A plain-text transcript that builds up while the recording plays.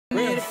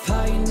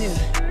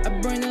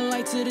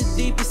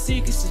keep it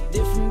secrets of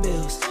different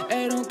bills.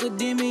 At Uncle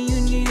Demi,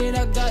 you need it,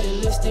 I got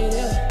it listed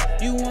here.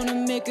 You wanna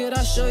make it,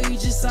 I'll show you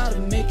just how to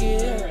make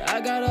it here.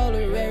 I got all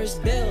the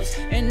rarest bills,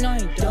 and I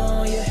ain't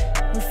done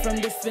yet. Went from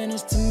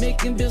defenders to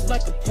making bills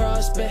like a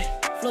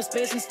prospect. Flow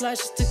space and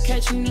slashes to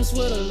catching us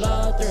with a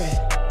lot of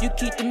threat. You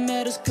keep the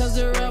medals cause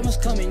the round one's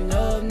coming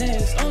up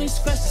next. Only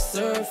scratch the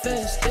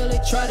surface. Still they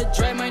try to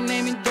drag my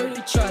name in dirt,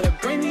 they try to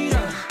bring me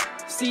down.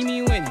 See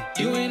me winning,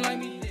 you ain't like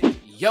me.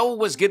 Yo,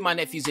 what's good, my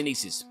nephews and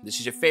nieces? This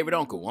is your favorite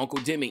uncle, Uncle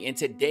Demi, and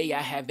today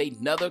I have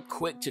another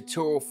quick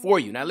tutorial for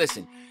you. Now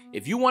listen,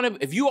 if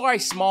you are a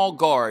small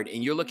guard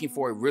and you're looking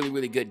for a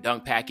really good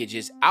dunk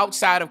packages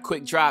outside of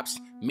quick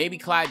drops, maybe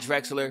Clyde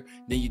Drexler,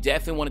 then you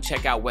definitely want to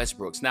check out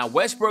Westbrook's. Now,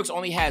 Westbrook's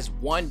only has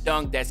one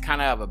dunk that's kind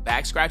of a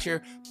back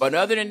scratcher, but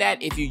other than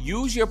that, if you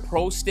use your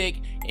pro stick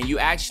and you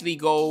actually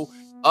go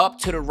up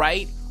to the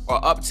right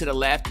or up to the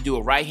left to do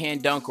a right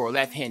hand dunk or a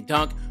left hand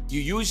dunk, you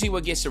usually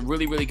will get some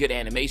really good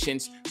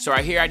animations. So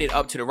right here, I did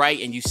up to the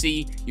right, and you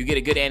see, you get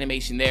a good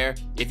animation there.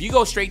 If you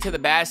go straight to the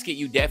basket,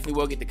 you definitely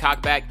will get the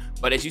cock back.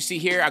 But as you see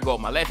here, I go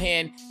with my left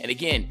hand, and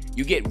again,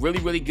 you get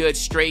really good,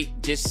 straight,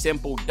 just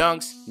simple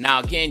dunks. Now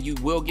again, you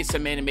will get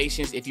some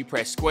animations if you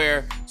press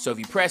square. So if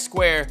you press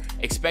square,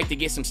 expect to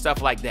get some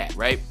stuff like that,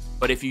 right?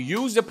 But if you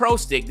use the pro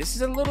stick, this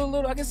is a little,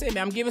 like I said,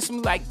 man, I'm giving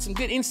some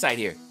good insight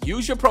here.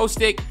 Use your pro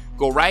stick,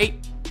 go right,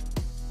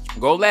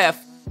 go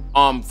left.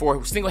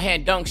 For single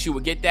hand dunks, you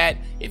would get that.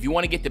 If you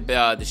want to get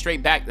the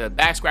straight back, the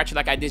back scratcher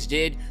like I just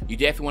did, you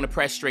definitely want to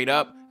press straight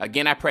up.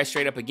 Again, I press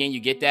straight up again, you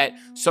get that.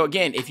 So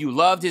again, if you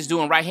love just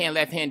doing right hand,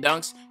 left hand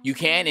dunks, you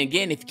can. And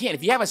again,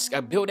 if you have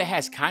a build that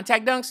has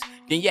contact dunks,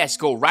 then yes,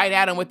 go right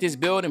at them with this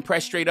build and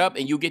press straight up,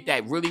 and you get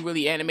that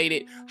really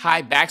animated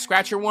high back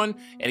scratcher one.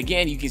 And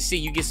again, you can see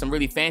you get some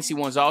really fancy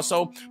ones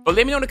also. But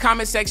let me know in the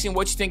comment section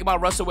what you think about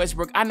Russell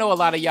Westbrook. I know a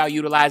lot of y'all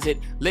utilize it.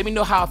 Let me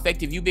know how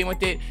effective you've been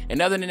with it.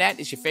 And other than that,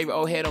 it's your favorite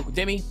old head, Uncle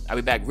Demi. I'll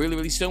be back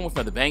really soon with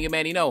another banger,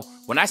 man. You know,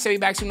 when I say be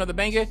back soon with another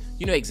banger,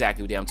 you know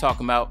exactly what I'm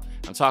talking about.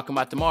 I'm talking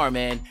about tomorrow,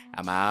 man.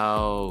 I'm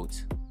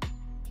out.